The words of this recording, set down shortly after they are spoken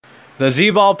The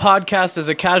Z-Ball podcast is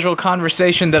a casual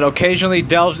conversation that occasionally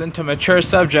delves into mature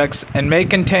subjects and may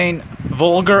contain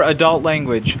vulgar adult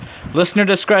language. Listener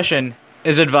discretion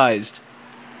is advised.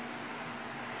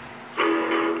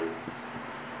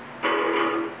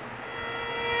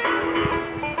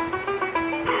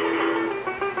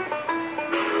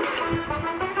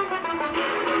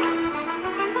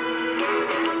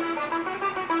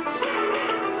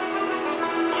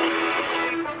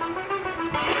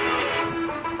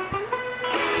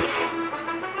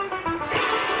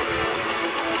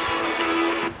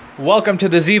 Welcome to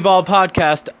the Z-Ball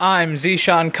podcast. I'm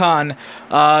Zishan Khan.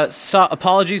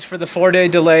 Apologies for the 4-day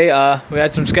delay. We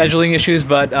had some scheduling issues,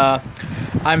 but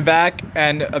I'm back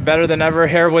and better than ever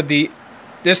here with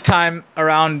this time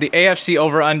around the AFC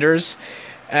over-unders.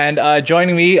 And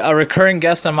joining me, a recurring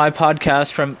guest on my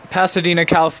podcast from Pasadena,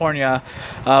 California,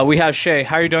 we have Shay.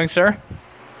 How are you doing, sir?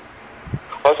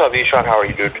 What's up, Zishan? How are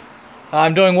you, dude?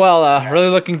 I'm doing well. Really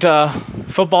looking to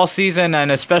football season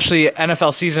and especially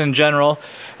NFL season in general.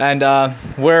 And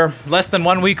we're less than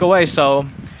 1 week away, so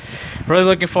really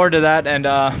looking forward to that and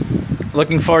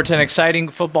looking forward to an exciting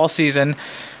football season.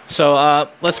 So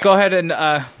let's go ahead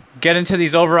and get into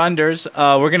these over-unders.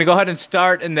 We're going to go ahead and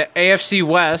start in the AFC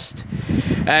West.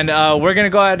 And we're going to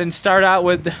go ahead and start out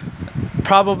with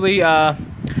probably a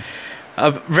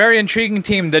very intriguing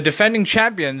team, the defending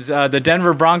champions, the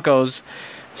Denver Broncos.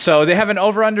 So they have an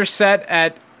over-under set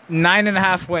at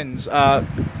 9.5 wins.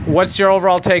 What's your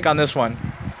overall take on this one?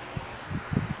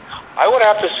 I would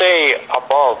have to say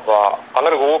above. I'm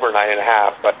going to go over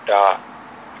 9.5, but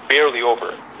barely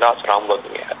over. That's what I'm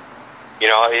looking at. You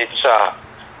know, it's. I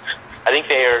think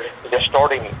they're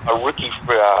starting a rookie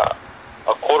for a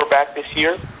quarterback this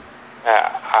year.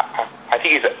 I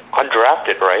think he's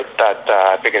undrafted, right?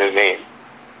 I forget his name.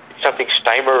 Something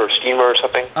Steamer or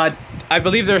something. I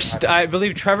believe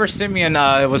Trevor Siemian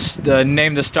was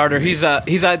named the starter. He's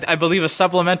I believe a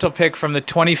supplemental pick from the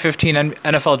 2015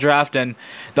 NFL draft, and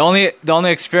the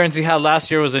only experience he had last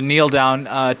year was a kneel down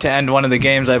to end one of the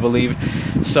games, I believe.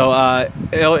 So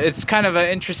it's kind of an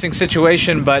interesting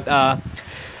situation, but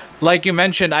like you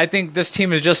mentioned, I think this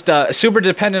team is just super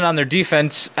dependent on their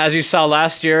defense, as you saw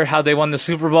last year, how they won the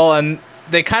Super Bowl, and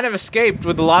they kind of escaped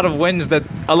with a lot of games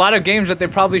that they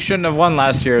probably shouldn't have won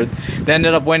last year. They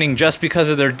ended up winning just because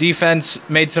of their defense,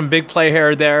 made some big play here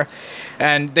or there,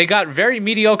 and they got very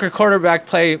mediocre quarterback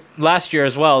play last year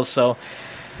as well. So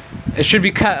it should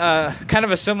be kind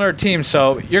of a similar team.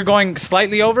 So you're going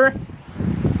slightly over?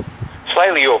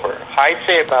 Slightly over. I'd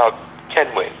say about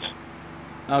 10 wins.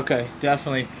 Okay,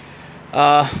 definitely.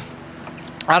 I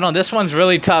don't know. This one's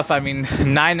really tough. I mean,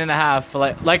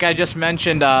 9.5. Like I just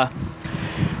mentioned,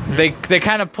 they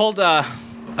kind of pulled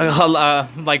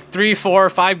like 3, 4,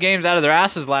 5 games out of their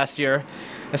asses last year.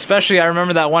 Especially, I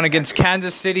remember that one against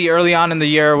Kansas City early on in the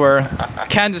year where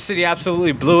Kansas City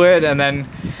absolutely blew it, and then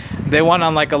they won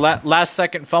on like a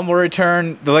last-second fumble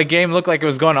return. The game looked like it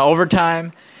was going to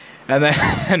overtime, and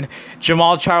then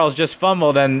Jamal Charles just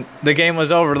fumbled, and the game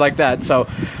was over like that. So,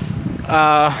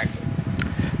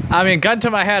 I mean, gun to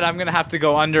my head, I'm going to have to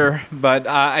go under, but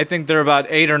I think they're about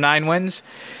 8 or 9 wins.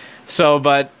 So,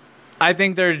 but I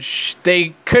think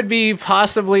they could be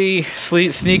possibly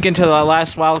sneak into the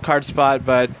last wild card spot,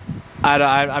 but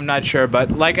I'm not sure.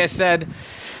 But like I said,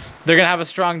 they're going to have a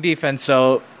strong defense,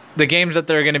 so the games that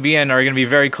they're going to be in are going to be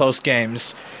very close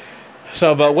games.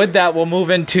 So, but with that, we'll move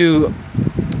into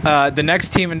the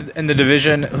next team in the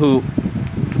division, who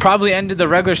probably ended the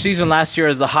regular season last year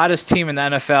as the hottest team in the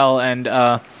NFL, and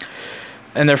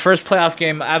in their first playoff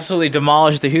game absolutely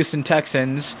demolished the Houston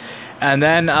Texans, and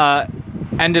then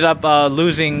ended up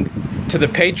losing to the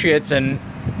Patriots, and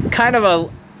kind of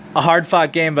a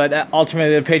hard-fought game, but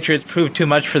ultimately the Patriots proved too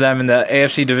much for them in the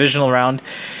AFC divisional round.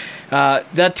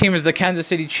 That team is the Kansas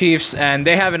City Chiefs, and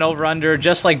they have an over-under,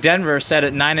 just like Denver, set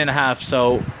at 9.5.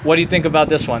 So what do you think about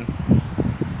this one?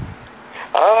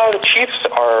 The Chiefs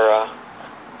are...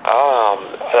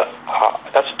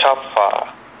 that's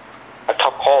a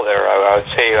tough call there. I would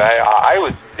say I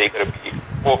would say they're going to be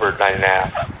over 9.5.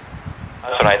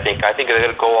 That's what I think. I think they're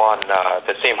going to go on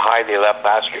the same high they left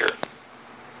last year.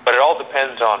 But it all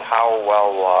depends on how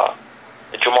well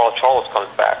Jamal Charles comes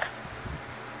back.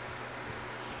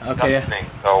 Okay. That's the thing.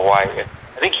 So I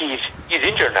think he's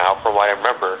injured now, from what I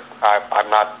remember. I'm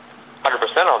not 100%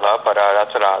 on that, but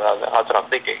that's what I'm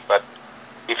thinking. But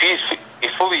if he's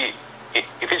fully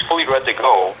ready to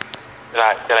go, then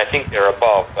I think they're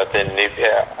above. But then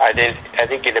I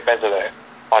think it depends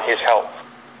on his health.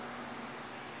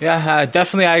 Yeah,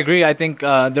 definitely I agree. I think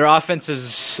their offense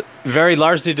is very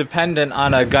largely dependent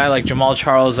on a guy like Jamal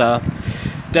Charles,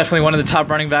 definitely one of the top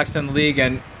running backs in the league.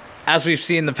 And as we've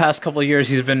seen the past couple of years,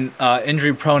 he's been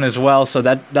injury prone as well, so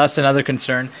that's another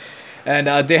concern.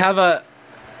 And they have a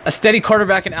steady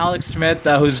quarterback in Alex Smith,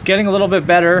 who's getting a little bit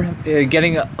better,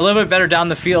 down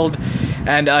the field.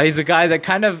 And he's a guy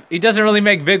that he doesn't really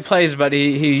make big plays, but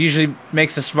he usually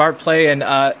makes a smart play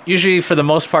and usually, for the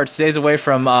most part, stays away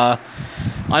from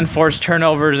unforced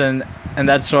turnovers and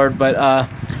that sort. But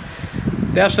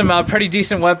they have some pretty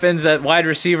decent weapons at wide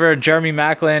receiver, Jeremy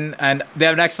Maclin, and they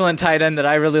have an excellent tight end that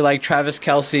I really like, Travis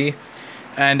Kelce.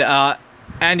 And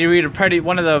Andy Reid,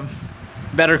 one of the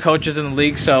better coaches in the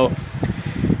league, so,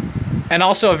 and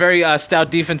also a very stout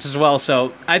defense as well.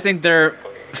 So I think they're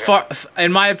far,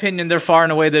 in my opinion, they're far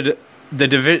and away the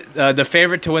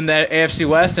favorite to win the AFC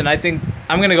West, and I think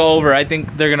I'm going to go over. I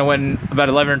think they're going to win about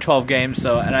 11 or 12 games,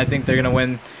 and I think they're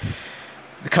going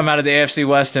to come out of the AFC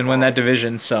West and win that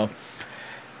division. So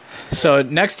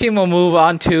next team we'll move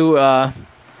on to a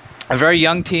very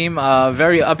young team,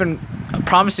 very up and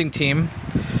promising team,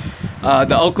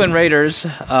 the Oakland Raiders,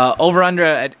 over under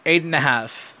at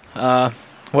 8.5.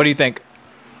 What do you think?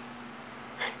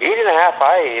 8.5.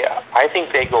 I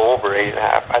think they go over 8.5.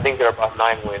 I think they're about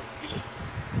 9 wins.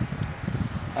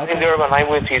 I think they're about 9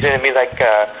 win season. I mean,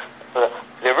 they're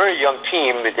a very young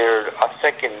team. They're a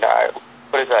second.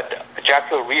 What is that? Jack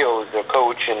Del Rio is their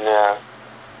coach, and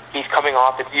he's coming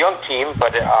off. It's a young team,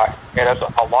 but it has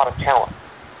a lot of talent.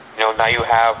 Now you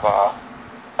have,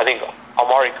 I think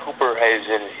Amari Cooper is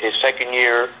in his second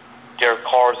year. Derek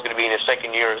Carr is going to be in his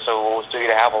second year, so you're going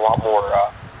to have a lot more.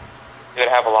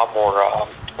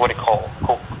 What do you call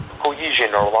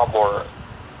cohesion, or a lot more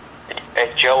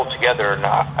gel together. And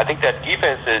I think that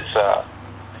defense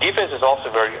is also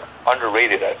very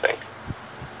underrated. I think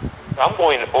I'm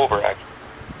going over. Actually,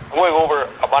 I'm going over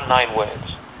about 9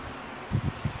 wins.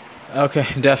 Okay,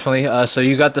 definitely. So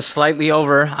you got the slightly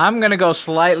over. I'm going to go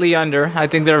slightly under. I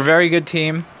think they're a very good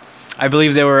team. I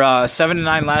believe they were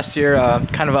 7-9 last year,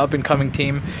 kind of an up-and-coming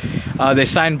team. They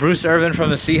signed Bruce Irvin from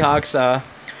the Seahawks.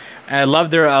 I love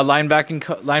their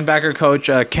linebacker coach,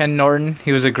 Ken Norton.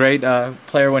 He was a great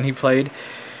player when he played.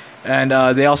 And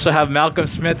they also have Malcolm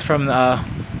Smith from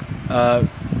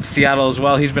Seattle as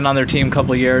well. He's been on their team a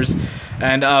couple of years.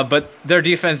 And but their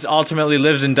defense ultimately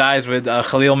lives and dies with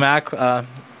Khalil Mack,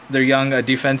 their young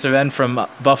defensive end from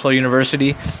Buffalo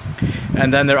University.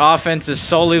 And then their offense is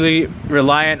solely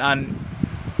reliant on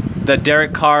the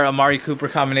Derek Carr, Amari Cooper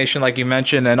combination, like you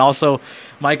mentioned, and also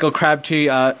Michael Crabtree,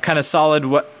 kind of solid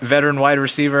veteran wide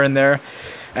receiver in there,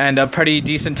 and a pretty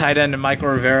decent tight end in Michael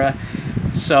Rivera.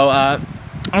 So I'm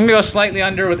going to go slightly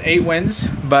under with 8 wins,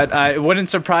 but it wouldn't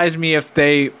surprise me if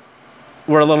they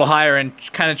were a little higher and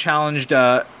kind of challenged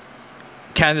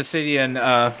Kansas City and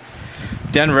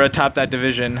Denver atop that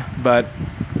division. But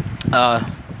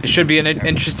it should be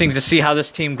interesting to see how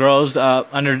this team grows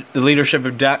under the leadership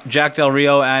of Jack Del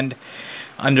Rio and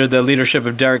under the leadership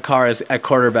of Derek Carr at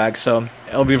quarterback. So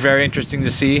it'll be very interesting to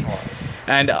see.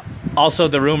 And also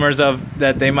the rumors of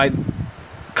that they might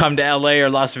come to LA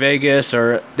or Las Vegas,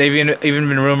 or they've even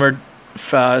been rumored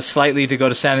slightly to go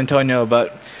to San Antonio,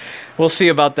 but we'll see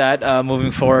about that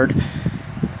moving forward.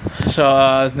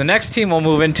 So the next team we'll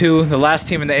move into, the last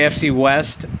team in the AFC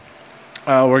West.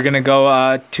 We're going to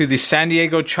go to the San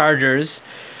Diego Chargers,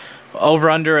 over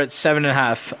under at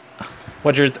 7.5.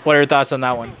 What are your thoughts on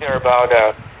that one?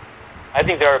 I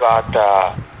think they're about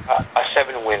a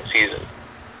 7-win season,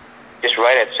 just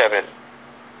right at 7.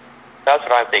 That's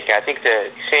what I'm thinking. I think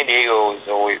that San Diego is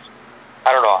always,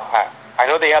 I don't know. I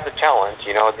know they have the talent.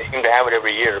 They seem to have it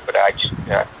every year, but I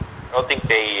don't think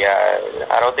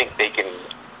they can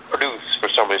produce for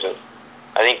some reason.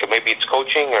 I think maybe it's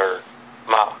coaching, or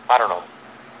I don't know.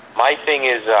 My thing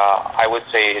is, I would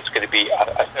say it's going to be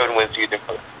a 7-win season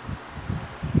for them.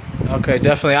 Okay,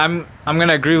 definitely. I'm going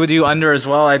to agree with you under as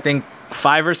well. I think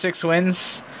 5 or 6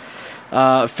 wins.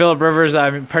 Phillip Rivers,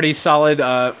 pretty solid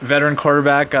veteran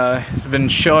quarterback. Has been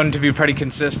shown to be pretty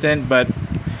consistent, but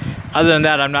other than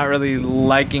that, I'm not really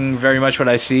liking very much what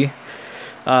I see.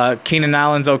 Keenan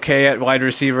Allen's okay at wide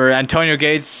receiver. Antonio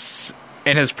Gates,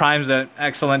 in his prime, is an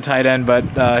excellent tight end, but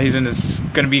he's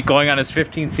going to be going on his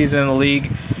 15th season in the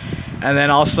league. And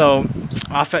then also,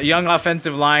 young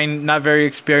offensive line, not very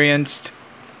experienced.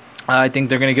 I think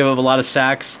they're going to give up a lot of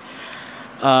sacks.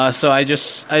 So I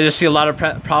just see a lot of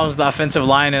problems with the offensive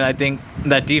line, and I think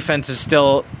that defense is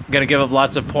still going to give up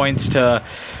lots of points to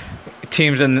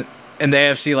teams in the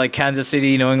AFC like Kansas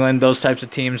City, New England, those types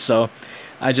of teams. So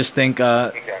I just think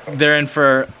they're in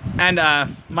for. And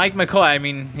Mike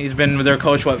McCoy, he's been with their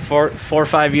coach, 4 or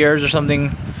 5 years or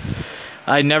something.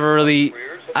 I never really.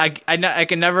 I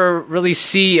can never really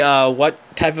see what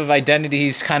type of identity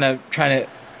he's kind of trying to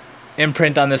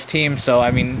imprint on this team. So,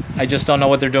 I mean, I just don't know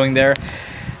what they're doing there.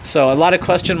 So, a lot of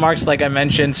question marks, like I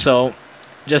mentioned. So,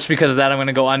 just because of that, I'm going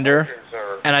to go under.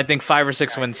 And I think 5 or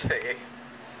 6 wins.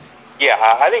 Yeah,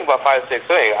 I think about 5 or 6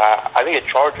 wins. I think the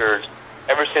Chargers,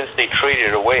 ever since they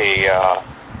traded away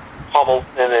Hamilton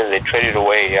and they traded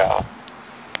away,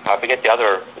 I forget the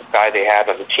other guy they had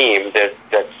on the team,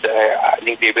 I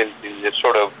think they've been in this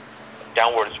sort of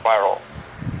downward spiral.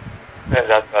 I don't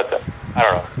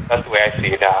know. That's the way I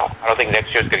see it now. I don't think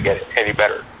next year's going to get any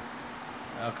better.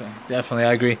 Okay, definitely.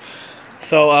 I agree.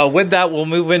 So with that, we'll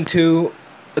move into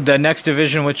the next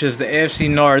division, which is the AFC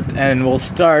North, and we'll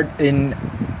start in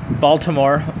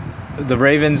Baltimore. The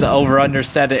Ravens over-under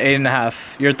set at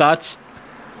 8.5. Your thoughts?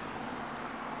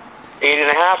 8.5?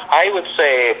 I would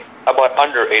say about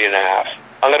under 8.5.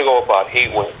 I'm going to go about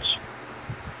 8 wins.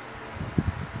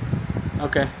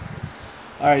 Okay.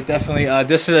 All right, definitely.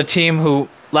 This is a team who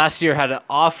last year had an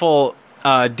awful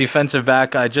defensive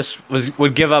back.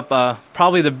 Would give up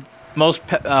probably the most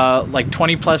like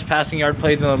 20-plus passing yard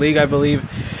plays in the league, I believe.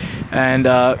 And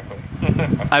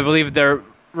I believe their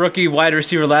rookie wide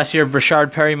receiver last year,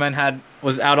 Brashard Perryman,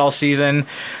 was out all season.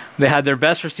 They had their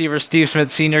best receiver, Steve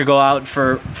Smith Sr., go out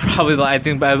for probably, I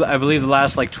believe, the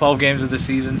last like 12 games of the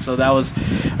season. So that was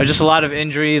just a lot of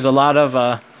injuries, a lot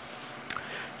of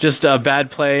just bad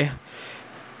play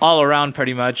all around,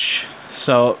 pretty much.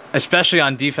 So especially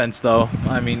on defense, though,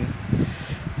 I mean,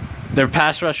 their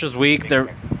pass rush was weak. Their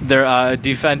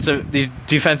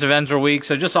defensive ends were weak.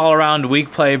 So just all around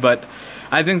weak play. But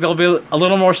I think they'll be a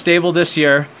little more stable this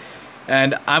year.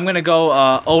 And I'm gonna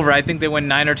go over. I think they win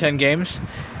 9 or 10 games,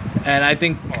 and I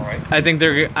think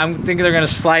they're gonna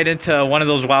slide into one of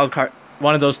those two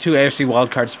AFC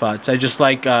wildcard spots. I just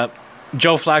like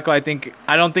Joe Flacco.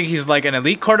 I don't think he's like an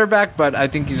elite quarterback, but I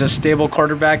think he's a stable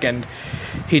quarterback, and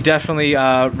he definitely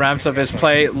ramps up his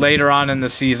play later on in the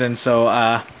season. So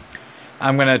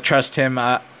I'm gonna trust him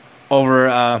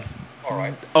over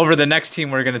the next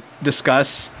team we're gonna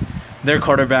discuss. Their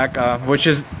quarterback, which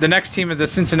is the next team is the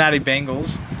Cincinnati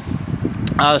Bengals.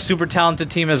 Super talented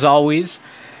team as always.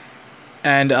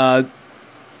 And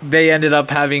they ended up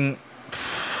having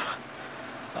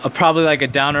probably like a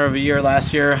downer of a year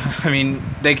last year. I mean,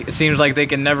 it seems like they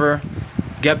can never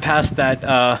get past that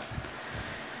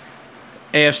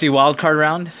AFC wildcard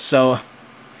round. So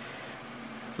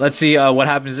let's see what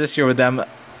happens this year with them.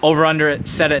 Over-under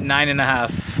set at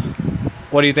 9.5.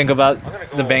 What do you think about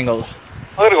the Bengals?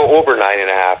 I'm going to go over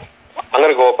 9.5. I'm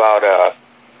going to go about a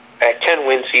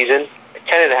 10-win season,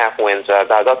 10.5 wins. That's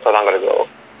what I'm going to go.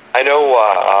 I know,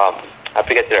 I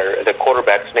forget the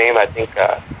quarterback's name. I think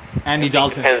Andy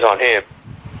Dalton. Depends on him.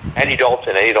 Andy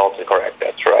Dalton, correct.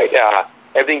 That's right.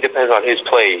 Everything depends on his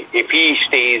play. If he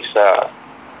stays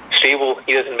stable,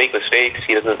 he doesn't make mistakes,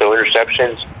 he doesn't throw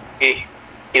interceptions, he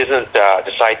doesn't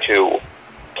decide to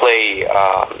play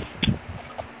a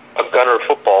gunner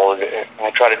football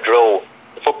and try to drill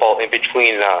football in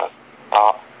between a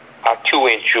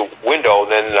 2-inch window,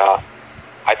 then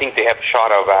I think they have a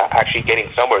shot of actually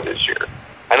getting somewhere this year.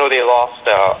 I know they lost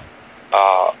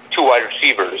 2 wide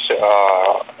receivers.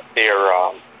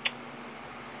 They're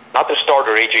not the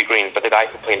starter, A.J. Green, but the guy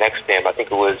who played next to him. I think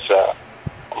it was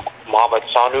Mohamed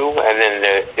Sanu, and then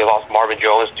they lost Marvin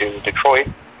Jones to Detroit.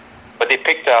 But they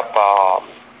picked up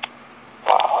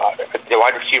the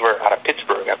wide receiver out of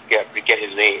Pittsburgh. I forget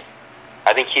his name.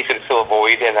 I think he's going to fill a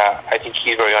void, and I think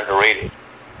he's very underrated.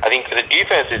 I think the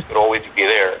defense is going to always be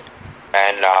there,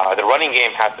 and the running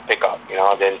game has to pick up.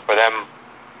 Then for them,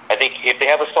 I think if they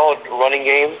have a solid running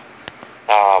game,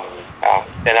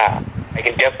 then I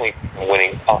can definitely be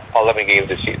winning 11 games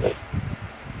this season.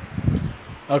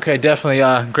 Okay,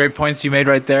 definitely. Great points you made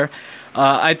right there.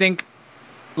 I think,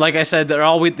 like I said, they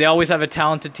always have a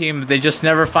talented team. They just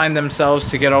never find themselves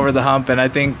to get over the hump, and I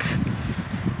think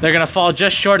they're going to fall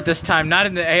just short this time. Not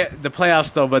in the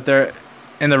playoffs, though, but they're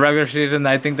in the regular season.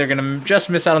 I think they're going to just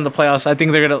miss out on the playoffs. I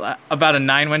think they're going to about a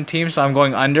 9-win team, so I'm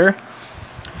going under.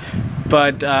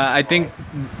 But I think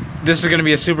this is going to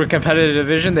be a super competitive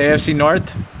division, the AFC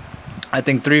North. I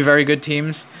think 3 very good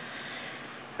teams.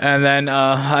 And then,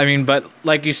 but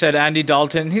like you said, Andy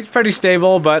Dalton, he's pretty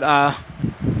stable, but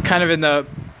kind of in the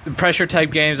pressure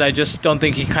type games, I just don't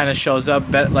think he kind of shows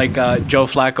up like Joe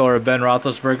Flacco or Ben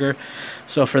Roethlisberger.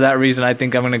 So for that reason, I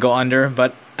think I'm going to go under.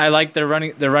 But I like their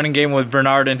running game with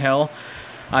Bernard and Hill.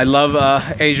 I love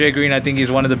A.J. Green. I think he's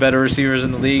one of the better receivers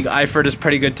in the league. Eifert is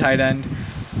pretty good tight end.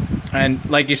 And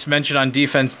like you mentioned on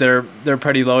defense, they're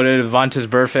pretty loaded. Vontaze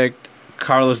Burfict,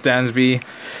 Carlos Dansby,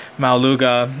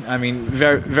 Maluga. I mean,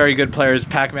 very, very good players.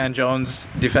 Pac-Man Jones,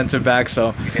 defensive back.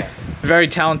 So very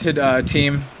talented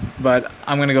team. But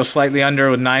I'm going to go slightly under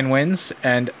with 9 wins.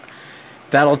 And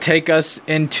that'll take us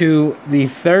into the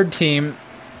third team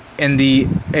in the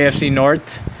AFC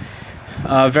North.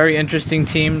 Very interesting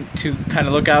team to kind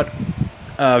of look out.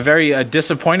 Very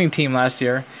disappointing team last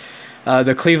year.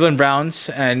 The Cleveland Browns,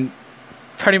 and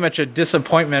pretty much a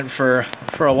disappointment for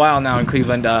a while now in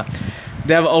Cleveland.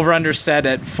 They have over-under set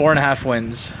at 4.5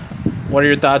 wins. What are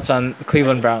your thoughts on the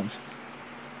Cleveland Browns?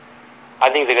 I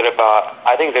think they're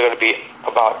going to be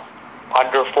about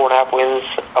under 4.5 wins,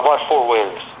 about 4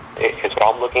 wins is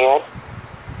what I'm looking at.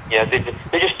 Yeah,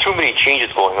 there's just too many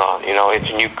changes going on. You know, it's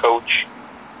a new coach,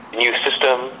 a new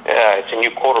system, it's a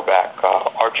new quarterback,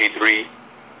 RG3,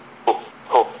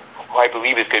 who I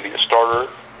believe is going to be the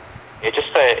starter. It's just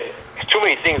it's too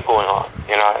many things going on.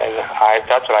 You know, and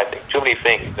that's what I think. Too many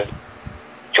things.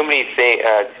 Too many things.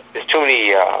 There's too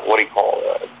many. What do you call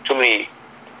it? Too many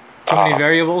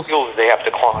variables. Hills they have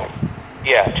to climb.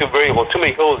 Yeah, too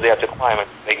many hills they have to climb and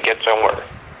they can get somewhere.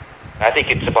 And I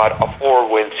think it's about a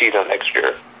 4-win season next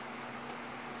year.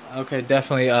 Okay,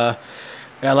 definitely.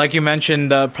 Yeah, like you mentioned,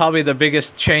 probably the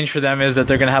biggest change for them is that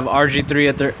they're going to have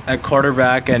RG3 at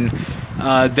quarterback, and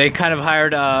they kind of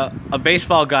hired a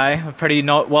baseball guy, a pretty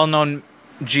well-known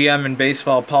GM in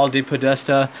baseball, Paul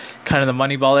DePodesta, kind of the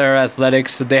Moneyball era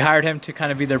athletics. So they hired him to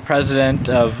kind of be their president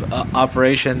of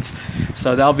operations.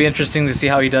 So that'll be interesting to see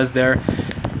how he does there.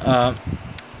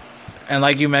 And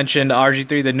like you mentioned,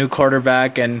 RG3, the new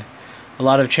quarterback, and a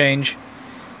lot of change.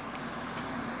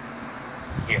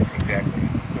 Yes, exactly.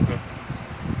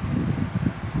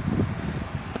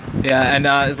 Yeah, and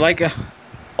it's like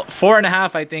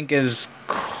 4.5, I think, is...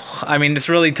 I mean, it's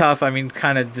really tough. I mean,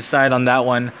 kind of decide on that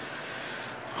one.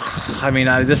 I mean,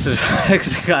 this is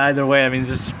either way. I mean,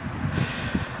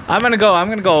 I'm gonna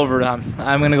go over them.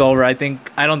 I'm gonna go over. I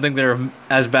don't think they're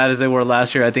as bad as they were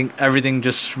last year. I think everything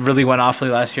just really went awfully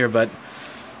last year. But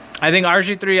I think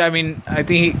RG3. I mean,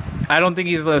 I don't think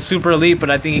he's a super elite, but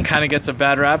I think he kind of gets a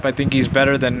bad rap. I think he's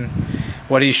better than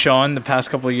what he's shown the past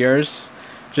couple of years.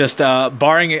 Just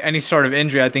barring any sort of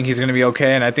injury, I think he's going to be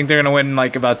okay, and I think they're going to win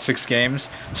like about 6 games.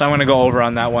 So I'm going to go over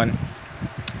on that one.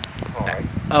 All right.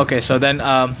 Okay, so then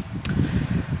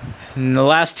the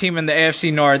last team in the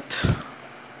AFC North,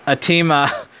 a team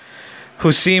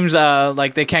who seems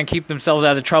like they can't keep themselves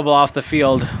out of trouble off the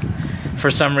field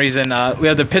for some reason. We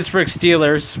have the Pittsburgh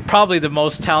Steelers, probably the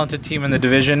most talented team in the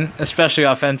division, especially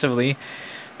offensively,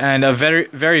 and a very,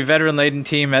 very veteran-laden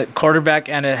team at quarterback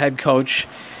and at head coach.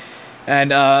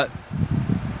 And they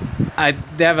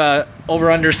have a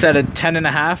over-under set at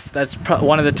 10.5. That's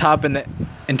one of the top in the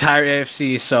entire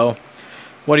AFC. So,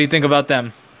 what do you think about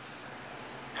them?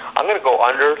 I'm going to go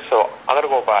under, so I'm going to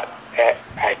go about a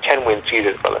 10-win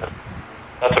season for them.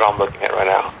 That's what I'm looking at right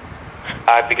now.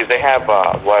 Because they have,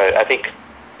 I think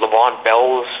Le'Veon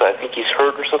Bell's, I think he's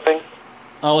hurt or something.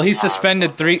 Oh, well, he's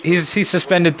suspended 3. He's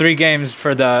suspended 3 games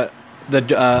for the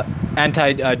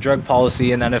anti-drug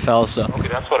policy in the NFL. So okay,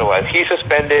 that's what it was. He's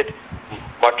suspended.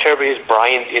 Martavis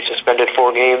Bryant is suspended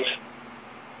 4 games.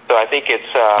 So I think it's.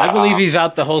 I believe he's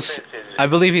out the whole. I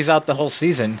believe he's out the whole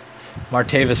season.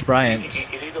 Martavis Bryant. Is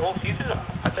he the whole season?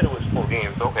 I thought it was 4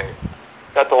 games. Okay,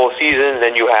 not the whole season.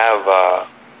 Then you have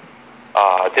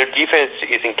their defense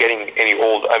isn't getting any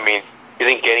old. I mean,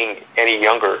 isn't getting any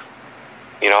younger.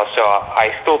 You know, so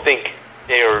I still think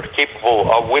they are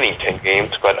capable of winning 10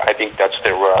 games, but I think that's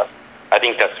their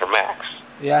max.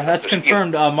 Yeah, that's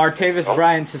confirmed. Martavis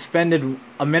Bryant suspended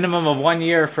a minimum of 1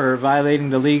 year for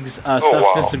violating the league's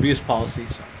substance abuse policy.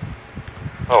 So.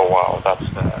 Oh wow,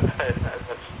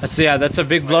 that's a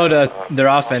big blow to their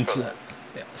offense. Yeah,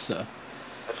 so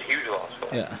that's a huge loss. For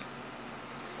them. Yeah.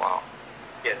 Wow.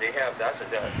 Yeah, they have. That's a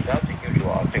huge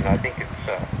loss, and I think it's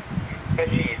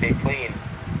especially they play in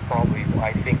probably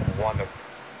I think one of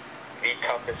the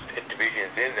toughest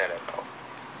divisions in the NFL.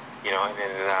 You know, and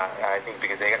then I think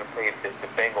because they got to play the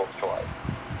Bengals twice,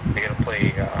 they got to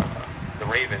play the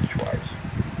Ravens twice.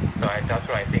 So that's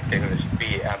what I think they're going to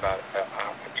be about a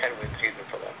 10-win season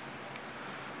for them.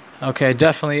 Okay,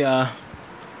 definitely.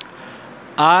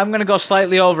 I'm going to go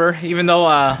slightly over, even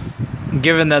though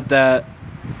given that the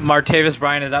Martavis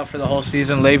Bryant is out for the whole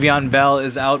season, Le'Veon Bell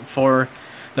is out for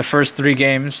the first 3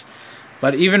 games.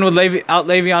 But even with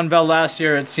Le'Veon Bell last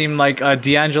year, it seemed like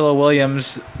D'Angelo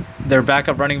Williams, their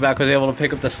backup running back, was able to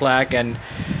pick up the slack. And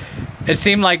it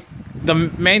seemed like the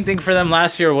main thing for them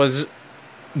last year was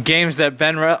games that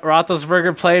Ben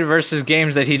Roethlisberger played versus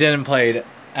games that he didn't play.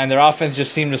 And their offense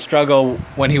just seemed to struggle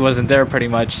when he wasn't there pretty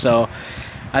much. So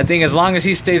I think as long as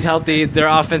he stays healthy, their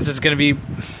offense is going to be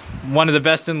one of the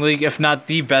best in the league, if not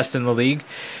the best in the league.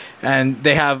 And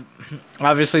they have,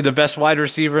 obviously, the best wide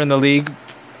receiver in the league,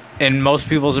 in most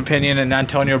people's opinion, and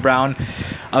Antonio Brown.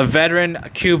 a veteran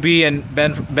QB and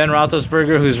Ben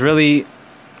Roethlisberger, who's really,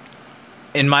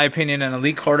 in my opinion, an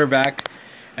elite quarterback,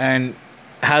 and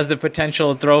has the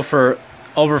potential to throw for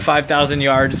over 5,000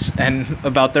 yards and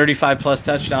about 35 plus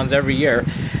touchdowns every year.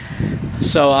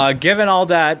 So given all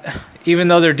that, even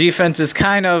though their defense is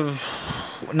kind of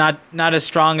not as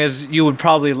strong as you would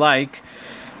probably like,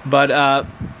 but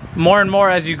more and more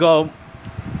as you go,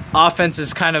 offense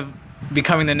is kind of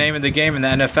becoming the name of the game in the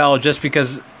NFL, just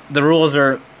because the rules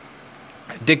are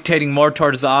dictating more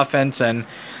towards the offense and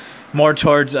more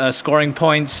towards scoring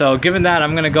points. So given that,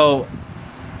 I'm going to go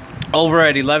over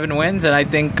at 11 wins, and I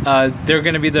think they're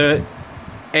going to be the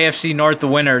AFC North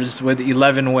winners with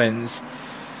 11 wins.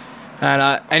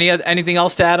 And anything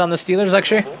else to add on the Steelers,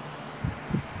 actually?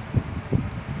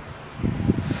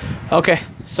 Okay,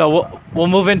 so we'll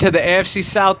move into the AFC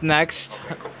South next,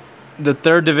 the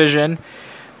third division.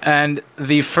 And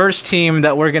the first team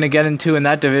that we're going to get into in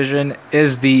that division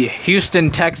is the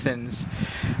Houston Texans,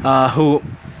 who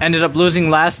ended up losing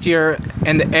last year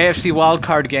in the AFC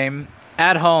wildcard game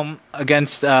at home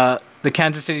against the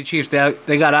Kansas City Chiefs.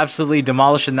 They got absolutely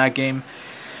demolished in that game.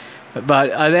 But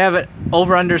they have it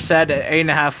over-under set at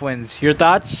 8.5 wins. Your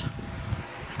thoughts?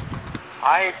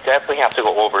 I definitely have to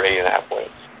go over 8.5 wins.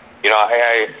 You know,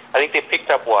 I think they picked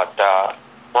up Brock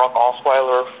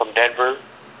Osweiler from Denver.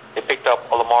 They picked up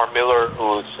Lamar Miller,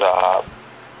 who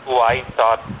I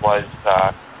thought was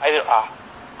I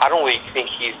don't really think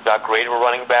he's that great of a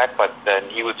running back, but then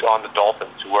he was on the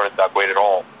Dolphins, who weren't that great at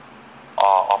all,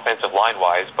 offensive line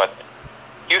wise. But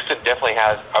Houston definitely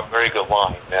has a very good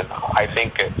line, and I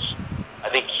think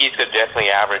he's going to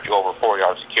definitely average over 4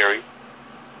 yards a carry.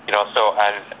 You know, so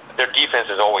and their defense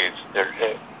is always they're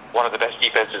one of the best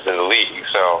defenses in the league.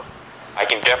 So I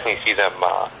can definitely see them.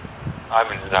 I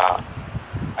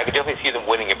can definitely see them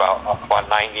winning about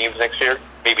 9 games next year,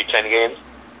 maybe 10 games.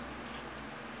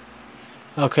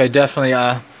 Okay, definitely.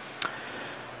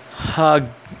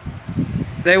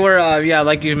 They were,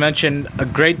 like you mentioned, a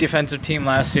great defensive team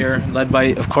last year, led by,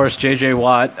 of course, J.J.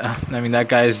 Watt. I mean, that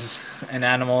guy's an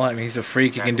animal. I mean, he's a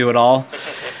freak. He can do it all.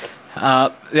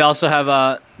 They also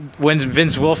have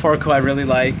Vince Wilfork, who I really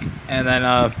like, and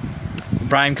then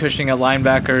Brian Cushing at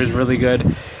linebacker is really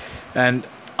good. And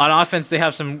on offense, they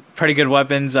have some pretty good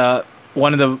weapons.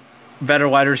 One of the better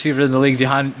wide receivers in the league,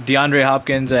 DeAndre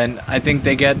Hopkins, and I think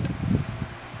they get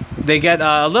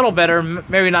a little better,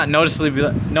 maybe not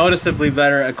noticeably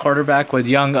better at quarterback with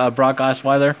young Brock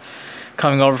Osweiler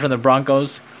coming over from the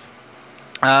Broncos.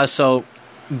 So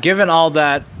given all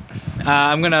that,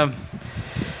 I'm going to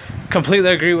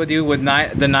completely agree with you with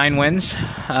the 9 wins.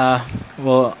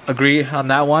 We'll agree on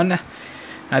that one.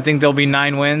 I think there'll be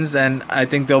 9 wins, and I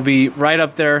think they'll be right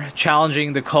up there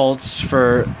challenging the Colts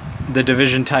for the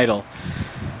division title.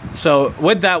 So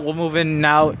with that, we'll move in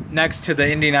now next to the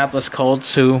Indianapolis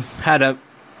Colts, who had a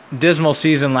dismal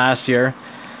season last year.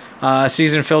 A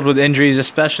season filled with injuries,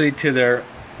 especially to their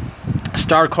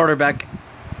star quarterback,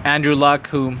 Andrew Luck,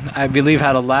 who I believe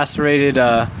had a lacerated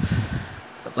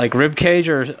rib cage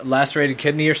or lacerated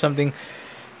kidney or something.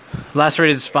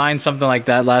 Lacerated spine, something like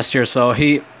that last year. So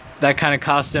that kind of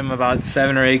cost him about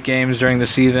 7 or 8 games during the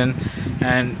season.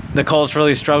 And the Colts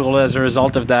really struggled as a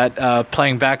result of that,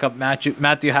 playing backup Matthew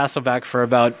Hasselbeck for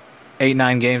about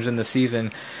 8-9 games in the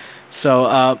season.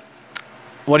 So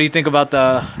what do you think about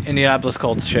the Indianapolis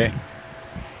Colts, Shay?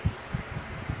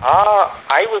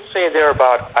 I would say they're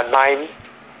about a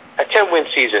 10-win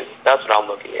season. That's what I'm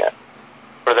looking at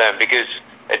for them, because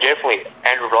definitely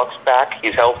Andrew Luck's back.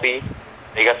 He's healthy.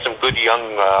 They got some good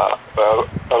young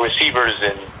receivers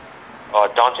in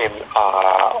Dante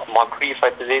Moncrief,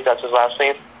 I believe that's his last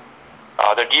name.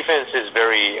 Their defense is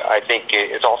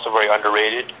it's also very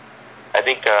underrated. I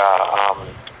think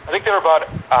they're about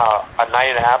a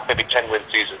 9.5, maybe 10-win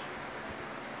season.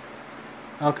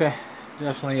 Okay,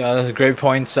 definitely. Those are great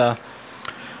points. I'm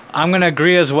going to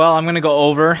agree as well. I'm going to go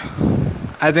over.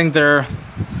 I think they're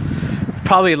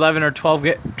probably 11 or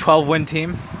 12-win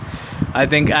team. I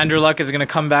think Andrew Luck is going to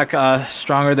come back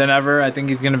stronger than ever. I think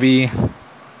he's going to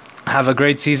have a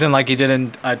great season like he did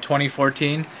in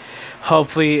 2014.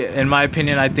 Hopefully, in my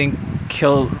opinion, I think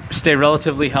he'll stay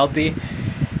relatively healthy.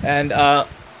 And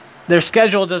their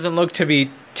schedule doesn't look to be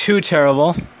too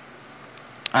terrible.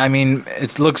 I mean,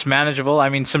 it looks manageable. I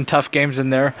mean, some tough games in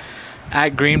there.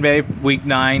 At Green Bay, Week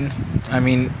 9. I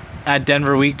mean, at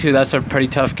Denver, Week 2, that's a pretty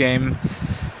tough game.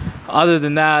 Other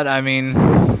than that, I mean,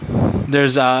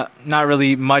 there's not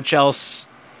really much else.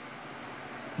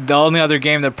 The only other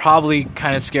game that probably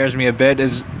kind of scares me a bit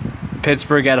is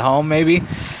Pittsburgh at home, maybe.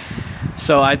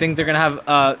 So I think they're going to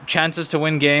have chances to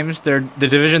win games. The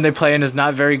division they play in is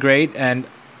not very great, and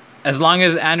as long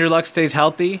as Andrew Luck stays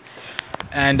healthy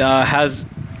and has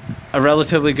a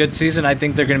relatively good season, I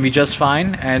think they're going to be just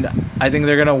fine, and I think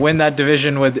they're going to win that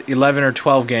division with 11 or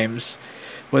 12 games,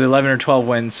 with 11 or 12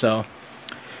 wins. So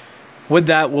with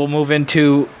that, we'll move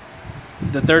into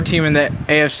the third team in the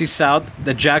AFC South,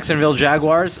 the Jacksonville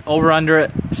Jaguars, over under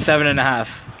at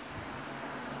 7.5.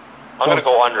 I'm going to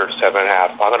go under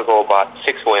 7.5. I'm going to go about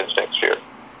 6 wins next year.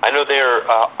 I know they're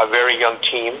a very young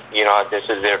team. You know, this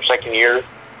is their second year.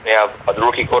 They have the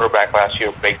rookie quarterback last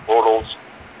year, Blake Bortles.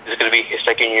 This is going to be his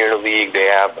second year in the league. They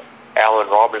have Allen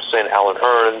Robinson, Allen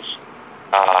Hurns.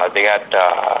 They got,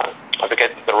 I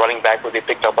forget the running back who they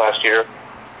picked up last year.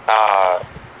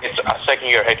 It's a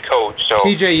second-year head coach. So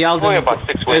TJ Yeldon about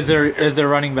 6 wins is their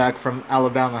running back from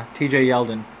Alabama. TJ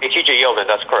Yeldon. Hey, TJ Yeldon,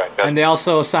 that's correct. And they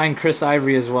also signed Chris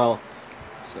Ivory as well.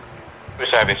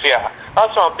 Chris Ivory, yeah.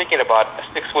 That's what I'm thinking about, a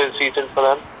 6-win season for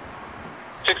them.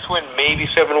 6 win, maybe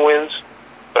 7 wins,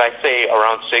 but I say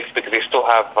around 6 because they still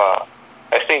have.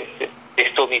 I think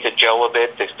they still need to gel a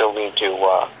bit. They still need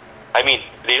to. I mean,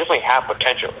 they definitely have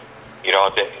potential. You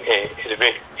know,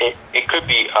 it could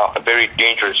be a very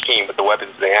dangerous team with the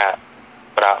weapons they have,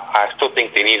 but I still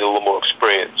think they need a little more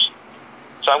experience.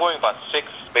 So I'm going about 6,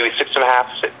 maybe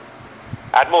 6.5.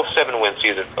 At most 7-win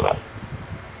season for them.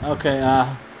 Okay,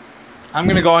 I'm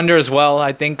gonna go under as well.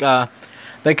 I think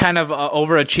they kind of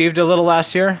overachieved a little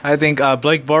last year. I think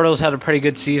Blake Bortles had a pretty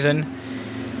good season.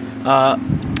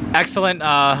 Excellent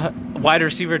wide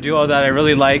receiver duo that I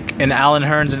really like in Allen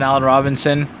Hurns and Allen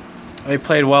Robinson. They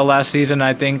played well last season.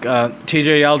 I think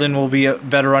TJ Yeldon will be a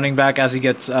better running back as he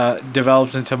gets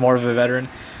develops into more of a veteran.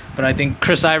 But I think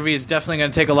Chris Ivory is definitely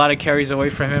going to take a lot of carries away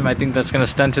from him. I think that's going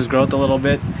to stunt his growth a little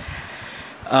bit.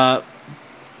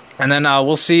 And then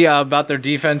we'll see about their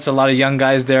defense. A lot of young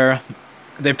guys there.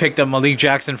 They picked up Malik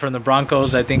Jackson from the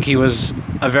Broncos. I think he was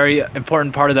a very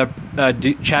important part of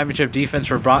the championship defense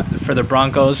for the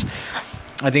Broncos.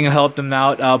 I think it helped them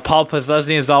out. Paul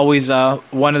Posluszny is always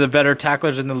one of the better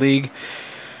tacklers in the league.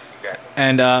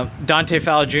 And Dante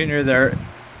Fowler Jr., their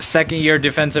second-year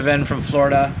defensive end from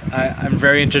Florida. I'm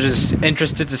very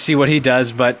interested to see what he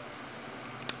does, but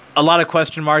a lot of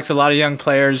question marks, a lot of young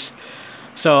players.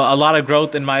 So a lot of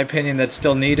growth, in my opinion, that's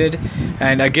still needed.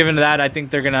 And given that, I think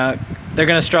they're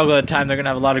gonna struggle at times. They're gonna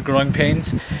have a lot of growing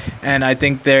pains, and I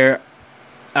think they're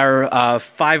a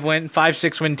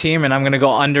 5-6 team, and I'm gonna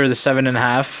go under the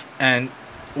 7.5. And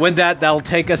with that, that'll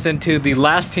take us into the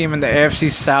last team in the AFC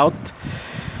South,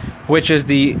 which is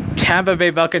the Tampa Bay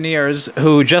Buccaneers,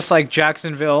 who, just like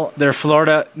Jacksonville, their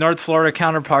North Florida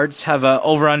counterparts, have a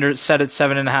over/under set at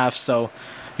 7.5. So,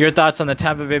 your thoughts on the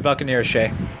Tampa Bay Buccaneers,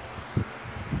 Shay?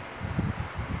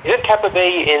 Isn't Tampa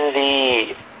Bay in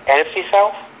the NFC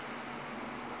South?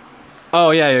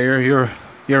 Oh yeah, you're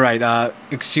right.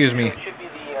 Excuse me. It should be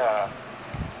the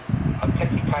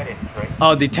Tennessee Titans, right?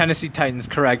 Oh, the Tennessee Titans,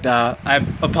 correct. I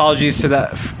apologies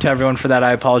to everyone for that.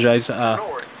 I apologize. No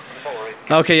worries.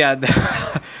 Okay, yeah.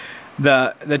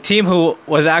 The team who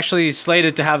was actually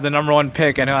slated to have the number 1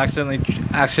 pick and who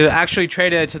actually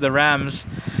traded it to the Rams,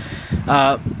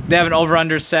 they have an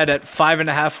over/under set at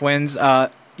 5.5 wins.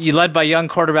 You led by young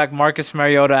quarterback Marcus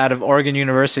Mariota out of Oregon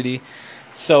University.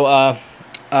 So,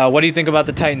 what do you think about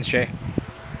the Titans, Shay?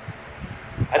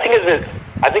 I think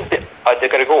they're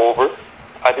going to go over.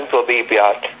 I think they'll be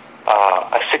about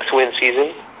a 6-win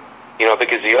season. You know,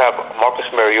 because you have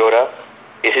Marcus Mariota.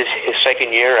 It's his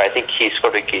second year. I think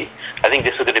I think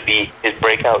this is going to be his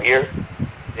breakout year.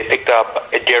 They picked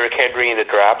up Derrick Henry in the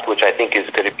draft, which I think is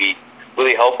going to be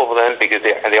really helpful for them because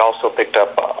they also picked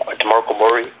up DeMarco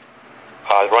Murray,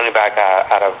 running back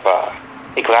out of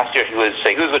I think last year he was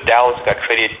with Dallas, got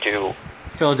traded to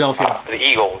Philadelphia, the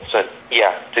Eagles, and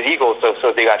to the Eagles.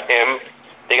 So they got him.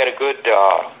 They got a good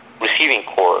receiving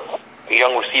core, a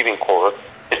young receiving core.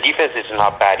 The defense is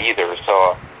not bad either.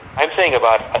 So I'm saying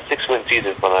about a 6-win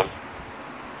season for them.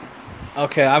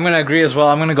 Okay, I'm going to agree as well.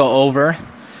 I'm going to go over.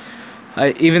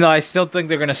 Even though I still think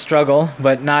they're going to struggle,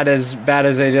 but not as bad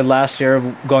as they did last year,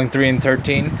 going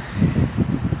 3-13.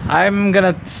 I'm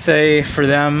going to say for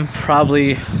them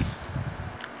probably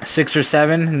 6 or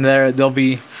 7, and they'll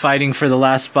be fighting for the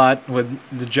last spot with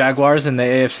the Jaguars in the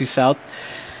AFC South.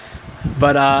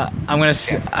 But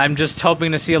I'm just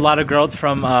hoping to see a lot of growth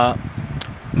from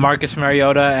Marcus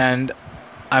Mariota, and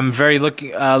I'm very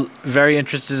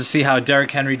interested to see how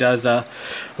Derrick Henry does. A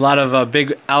lot of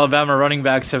big Alabama running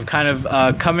backs have kind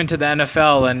of come into the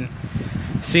NFL and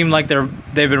seem like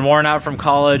they've been worn out from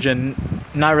college and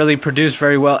not really produced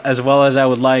very well as I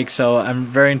would like. So I'm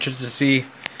very interested to see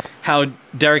how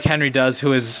Derrick Henry does,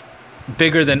 who is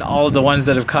bigger than all of the ones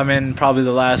that have come in probably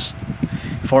the last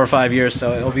 4 or 5 years.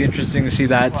 So it'll be interesting to see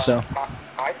that. So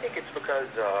I think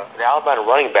the Alabama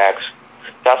running backs,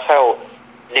 that's how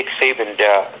Nick Saban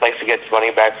likes to get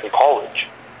running backs in college,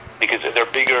 because they're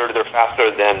bigger, they're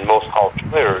faster than most college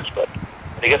players. But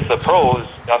when it gets to the pros,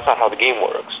 that's not how the game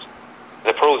works.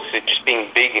 The pros, just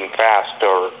being big and fast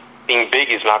or being big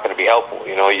is not going to be helpful.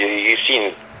 You've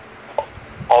seen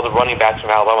all the running backs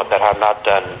from Alabama that have not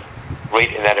done great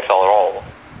in the NFL at all.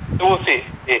 So we'll see.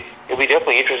 It'll be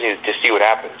definitely interesting to see what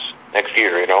happens next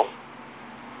year,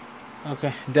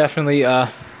 Okay, definitely.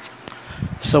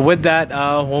 So with that,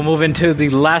 we'll move into the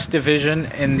last division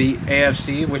in the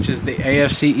AFC, which is the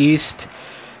AFC East.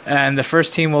 And the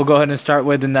first team we'll go ahead and start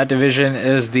with in that division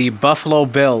is the Buffalo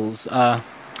Bills.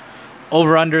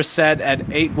 Over-under set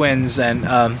at 8 wins, and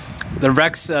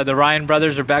the Ryan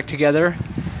brothers are back together.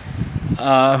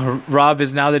 Rob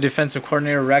is now the defensive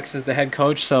coordinator. Rex is the head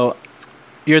coach. So,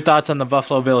 your thoughts on the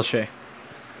Buffalo Bills, Shay?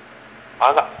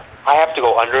 I have to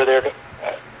go under there.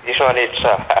 It's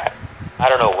I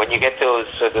don't know. When you get those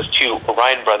two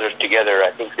Ryan brothers together,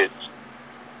 I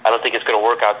don't think it's going to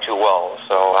work out too well.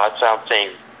 So that's why I'm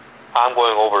saying I'm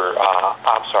going over.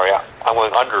 I'm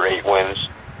going under 8 wins.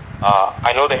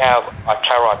 I know they have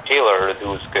Tyrod Taylor,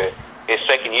 who's good, his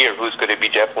second year, who's going to be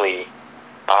definitely.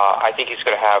 I think he's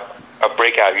going to have a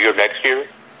breakout year next year.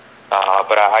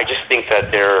 But I just think that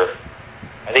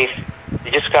I think they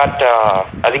just got.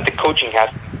 I think the coaching has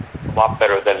to be a lot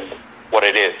better than what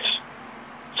it is.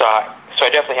 So I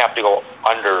definitely have to go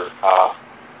under.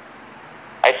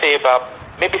 I say about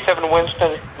maybe 7 wins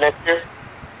next year.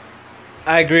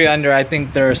 I agree under. I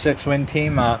think they're a 6-win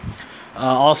team.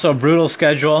 Also, brutal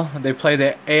schedule. They play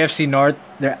the AFC North.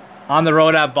 They're on the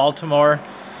road at Baltimore,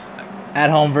 at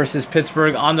home versus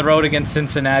Pittsburgh, on the road against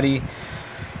Cincinnati.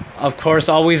 Of course,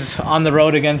 always on the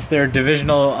road against their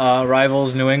divisional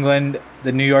rivals, New England,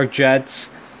 the New York Jets.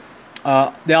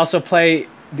 They also play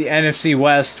the NFC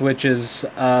West, which is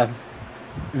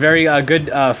very good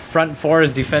front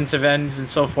fours, defensive ends, and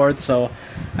so forth. So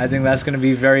I think that's going to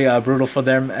be very brutal for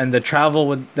them. And the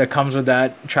travel that comes with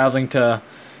that, traveling to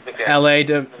LA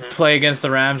to play against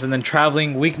the Rams, and then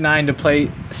traveling week 9 to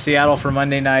play Seattle for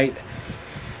Monday night.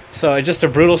 So it's just a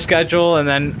brutal schedule. And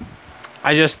then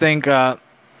I just think their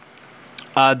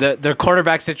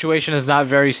quarterback situation is not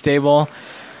very stable.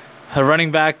 Her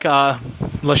running back,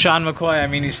 LaShawn McCoy, I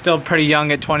mean, he's still pretty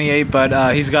young at 28,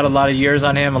 but he's got a lot of years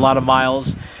on him, a lot of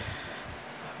miles.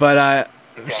 But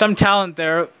some talent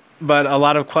there, but a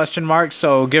lot of question marks.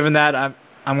 So given that,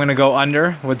 I'm going to go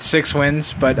under with 6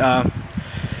 wins. But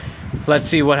let's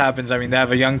see what happens. I mean, they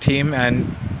have a young team,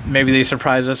 and maybe they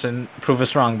surprise us and prove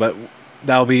us wrong. But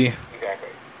that'll be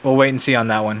we'll wait and see on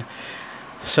that one.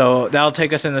 So that'll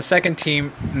take us in the second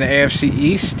team in the AFC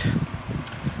East,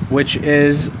 which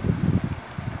is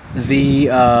the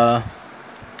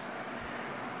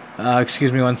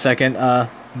excuse me one second.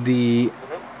 The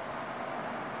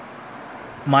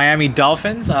Miami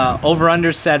Dolphins,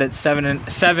 over/under set at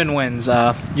 7 wins.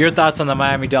 Your thoughts on the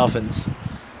Miami Dolphins?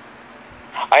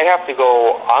 I'd have to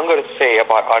go. I'm going to say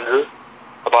about under,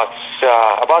 about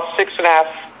 6.5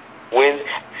 wins,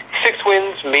 6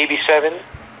 wins, maybe 7.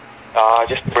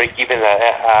 Just to break even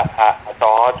at the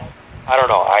odd. I don't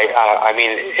know. I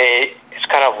mean, it's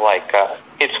kind of like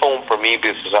it's home for me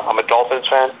because I'm a Dolphins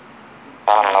fan.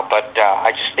 But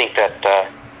I just think that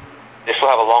this will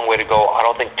have a long way to go. I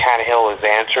don't think Tannehill is the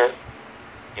answer.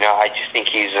 I just think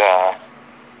he's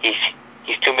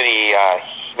too many.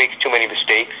 He makes too many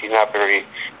mistakes. He's not very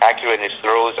accurate in his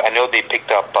throws. I know they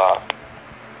picked up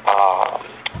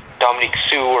Dominic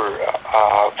Sue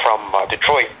from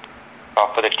Detroit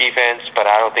for the defense, but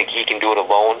I don't think he can do it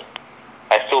alone.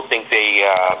 I still think they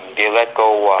let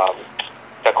go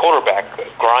the quarterback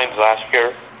Grimes last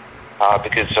year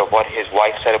because of what his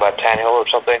wife said about Tannehill or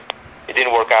something. It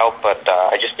didn't work out, but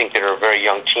I just think they're a very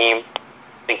young team.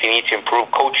 I think they need to improve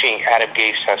coaching. Adam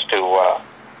Gase has to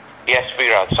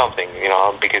figure out something,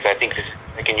 because I think this is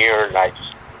the second year, and I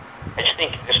just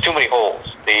think there's too many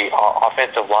holes. The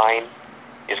offensive line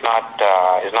is not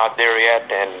there yet,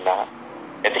 and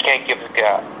if they can't give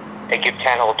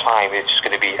Tannehill time, it's just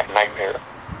going to be a nightmare.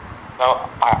 So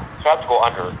I have to go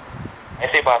under. I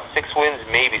say about 6 wins,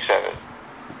 maybe 7.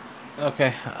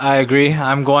 Okay, I agree.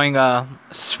 I'm going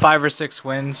 5 or 6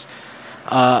 wins.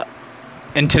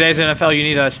 In today's NFL, you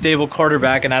need a stable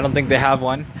quarterback, and I don't think they have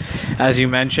one. As you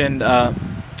mentioned,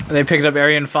 they picked up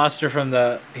Arian Foster from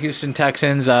the Houston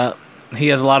Texans. He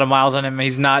has a lot of miles on him.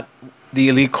 He's not the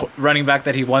elite running back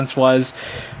that he once was.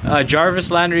 Jarvis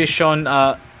Landry has shown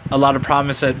a lot of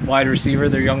promise at wide receiver.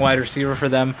 Their young wide receiver for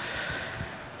them.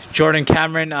 Jordan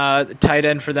Cameron, tight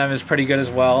end for them, is pretty good as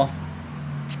well.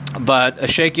 But a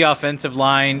shaky offensive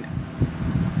line,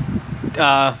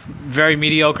 very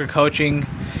mediocre coaching.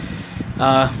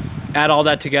 Add all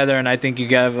that together, and I think you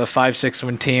get a 5-6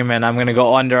 win team, and I'm going to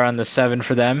go under on the 7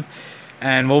 for them.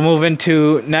 And we'll move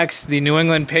into next the New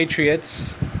England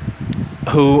Patriots,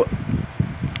 who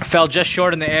fell just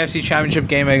short in the AFC Championship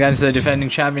game against the defending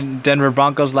champion Denver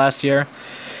Broncos last year.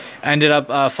 Ended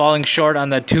up falling short on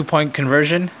the 2-point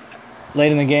conversion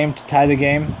late in the game to tie the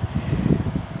game,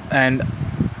 and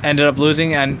ended up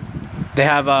losing. And they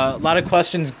have a lot of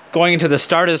questions going into the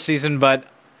start of the season, but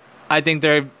I think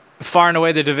they're far and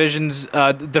away the division's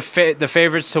the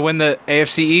favorites to win the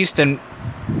AFC East, and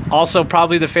also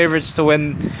probably the favorites to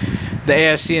win the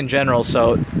AFC in general.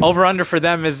 So over under for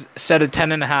them is set at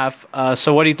 10.5.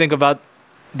 So what do you think about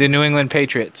the New England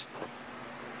Patriots?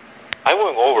 I'm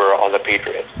going over on the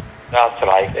Patriots. That's what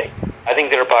I think. I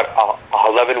think they're about a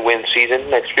 11-win season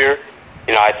next year.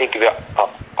 I think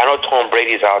I know Tom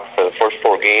Brady's out for the first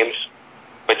 4 games,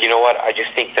 but you know what? I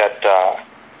just think that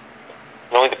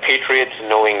knowing the Patriots,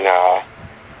 knowing I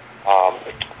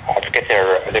forget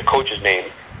their coach's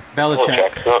name,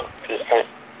 Belichick.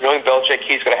 Knowing Belichick,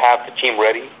 he's going to have the team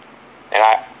ready, and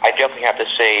I definitely have to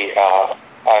say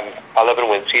an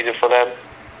 11-win season for them.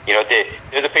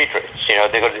 They're the Patriots.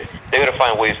 They're going to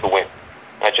find ways to win.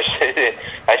 I guess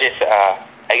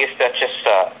that's just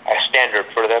a standard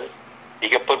for them. You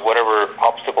can put whatever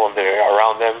obstacle in there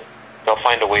around them, they'll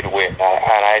find a way to win. And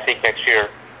I think next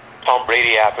year, Tom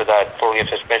Brady, after that 4-game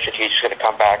suspension, he's just going to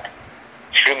come back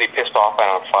extremely pissed off and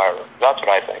on fire. That's what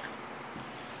I think.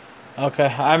 Okay,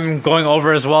 I'm going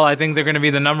over as well. I think they're going to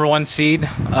be the number 1 seed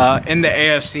in the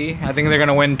AFC. I think they're going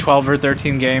to win 12 or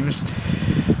 13 games.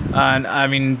 And I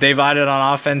mean, they've added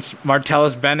on offense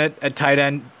Martellus Bennett at tight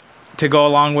end to go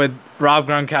along with Rob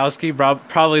Gronkowski,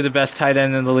 probably the best tight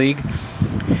end in the league.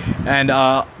 And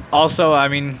also, I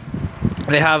mean,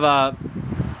 they have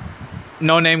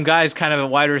no-name guys kind of a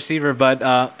wide receiver, but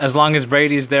as long as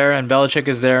Brady's there and Belichick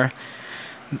is there,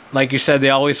 like you said, they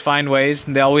always find ways.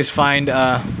 They always find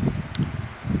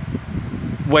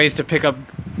ways to pick up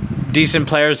decent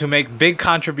players who make big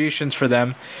contributions for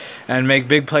them and make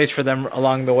big plays for them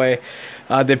along the way.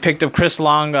 They picked up Chris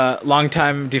Long, a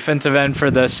longtime defensive end for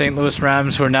the St. Louis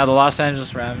Rams, who are now the Los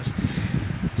Angeles Rams.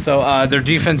 So their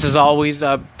defense is always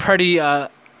pretty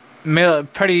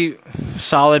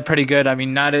solid, pretty good. I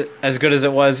mean, not as good as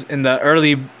it was in the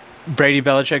early Brady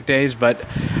Belichick days, but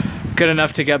good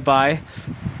enough to get by.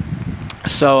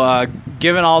 So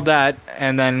given all that,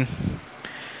 and then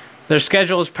their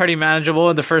schedule is pretty manageable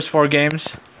in the first 4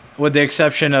 games, with the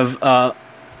exception of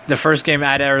the first game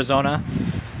at Arizona.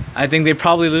 I think they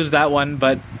probably lose that one,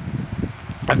 but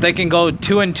if they can go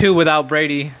 2-2 without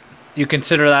Brady, you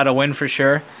consider that a win for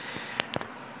sure.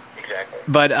 Exactly.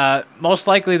 But most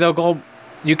likely they'll go.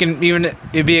 You can even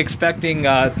be expecting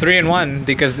 3-1,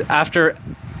 because after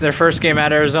their first game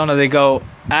at Arizona, they go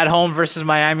at home versus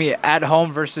Miami, at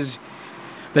home versus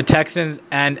the Texans,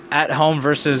 and at home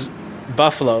versus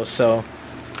Buffalo. So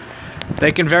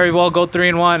they can very well go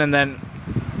 3-1, and then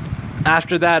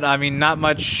after that, I mean, not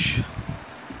much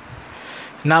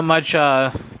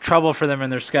trouble for them in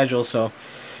their schedule. So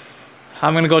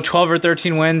I'm going to go 12 or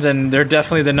 13 wins, and they're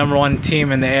definitely the number 1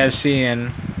 team in the AFC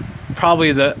and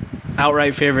probably the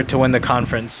outright favorite to win the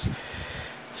conference.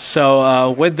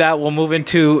 So with that, we'll move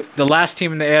into the last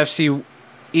team in the AFC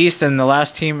East and the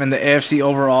last team in the AFC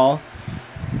overall,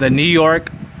 the New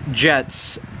York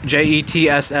Jets.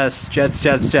 Jetss,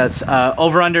 Jets.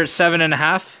 Over under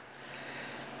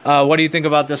 7.5. What do you think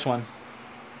about this one?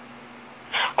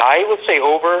 I would say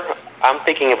over. I'm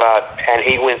thinking about an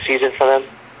 8-win season for them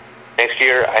next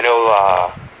year. I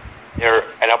know they're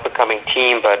an up-and-coming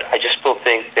team, but I just still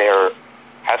think they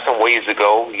have some ways to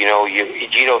go.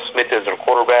 Geno Smith is their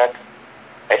quarterback.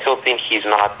 I still think he's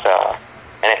not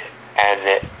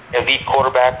an elite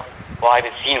quarterback. Well, I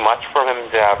haven't seen much from him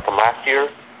from last year.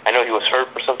 I know he was hurt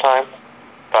for some time,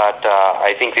 but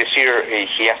I think this year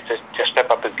he has to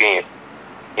step up his game.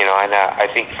 And I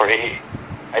think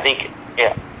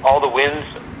all the wins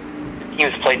the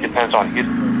team's played depends on his.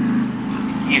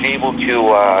 He's able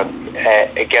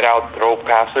to get out, throw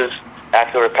passes,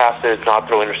 accurate passes, not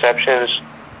throw interceptions,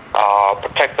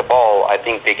 protect the ball. I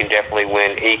think they can definitely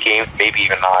win 8 games, maybe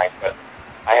even 9. But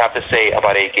I have to say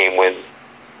about 8-game wins.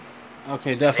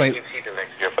 Okay, definitely. 8-game season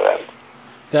next year for them.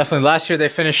 Definitely. Last year they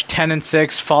finished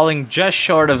 10-6, falling just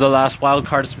short of the last wild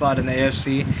card spot in the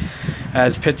AFC,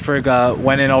 as Pittsburgh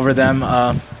went in over them.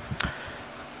 I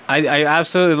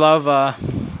absolutely love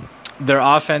their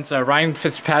offense. Ryan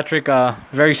Fitzpatrick,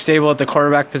 very stable at the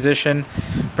quarterback position.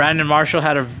 Brandon Marshall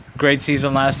had a great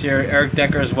season last year. Eric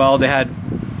Decker as well. They had,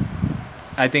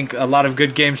 I think, a lot of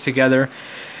good games together.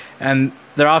 And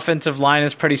their offensive line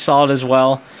is pretty solid as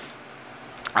well.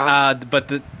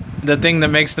 But the thing that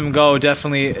makes them go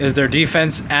definitely is their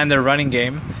defense and their running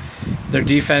game. Their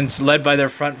defense, led by their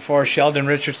front four, Sheldon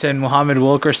Richardson, Muhammad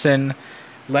Wilkerson,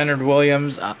 Leonard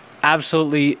Williams,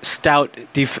 absolutely stout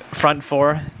front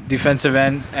four, defensive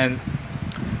ends. And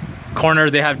corner,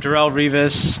 they have Darrelle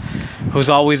Revis, who's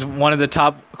always one of the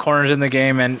top corners in the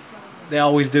game, and they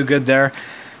always do good there.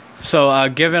 So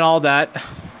given all that,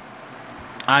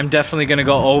 I'm definitely going to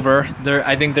go over.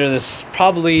 I think they're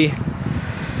probably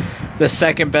the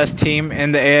second best team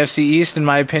in the AFC East, in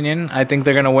my opinion. I think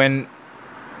they're going to win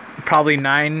probably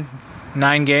nine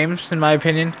games, in my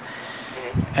opinion.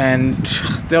 And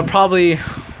they'll probably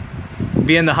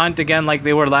be in the hunt again like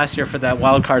they were last year for that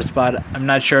wild card spot. I'm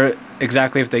not sure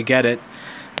exactly if they get it,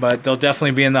 but they'll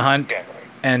definitely be in the hunt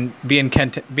and be in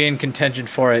contention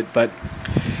for it. But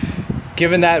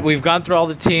given that we've gone through all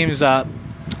the teams,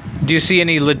 do you see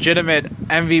any legitimate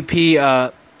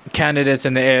MVP candidates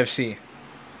in the AFC?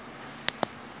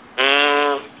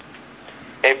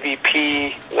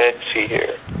 MVP, let's see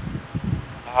here.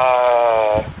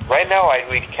 Right now, I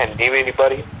really can't name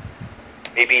anybody.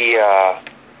 Maybe I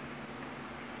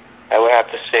would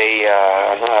have to say,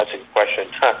 no, that's a good question.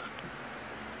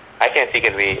 I can't think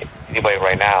of anybody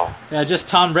right now. Yeah, just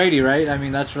Tom Brady, right? I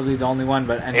mean, that's really the only one.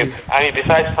 But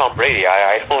besides Tom Brady,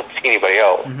 I don't see anybody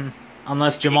else. Mm-hmm.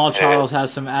 Unless Jamal Charles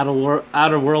has some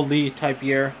outer-worldly type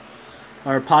year.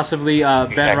 Or possibly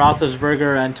Ben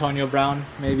Roethlisberger, Antonio Brown,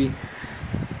 maybe.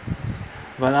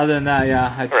 But other than that,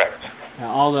 yeah. Correct.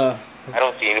 I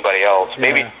don't see anybody else. Yeah.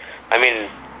 Maybe,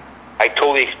 I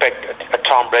totally expect a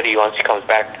Tom Brady once he comes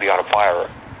back to be on a fire.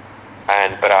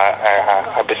 But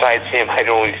I besides him, I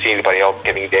don't really see anybody else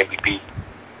getting the MVP.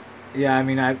 Yeah,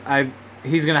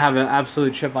 he's gonna have an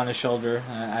absolute chip on his shoulder.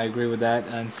 I agree with that,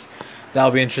 and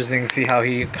that'll be interesting to see how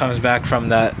he comes back from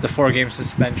the 4-game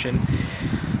suspension.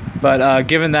 But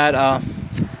given that,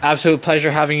 absolute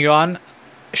pleasure having you on,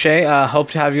 Shay.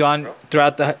 Hope to have you on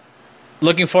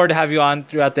looking forward to have you on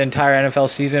throughout the entire NFL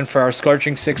season for our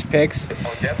Scorching 6 picks.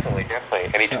 Oh, definitely.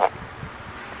 Anytime.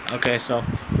 Okay, so,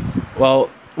 well,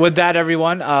 with that,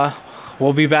 everyone,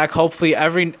 we'll be back hopefully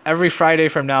every Friday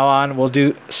from now on. We'll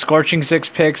do Scorching 6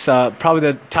 picks, probably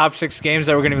the top 6 games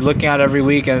that we're going to be looking at every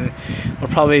week, and we'll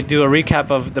probably do a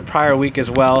recap of the prior week as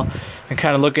well and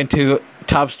kind of look into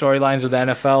top storylines of the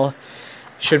NFL.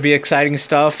 Should be exciting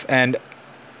stuff, and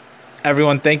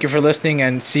everyone, thank you for listening,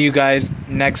 and see you guys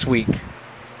next week.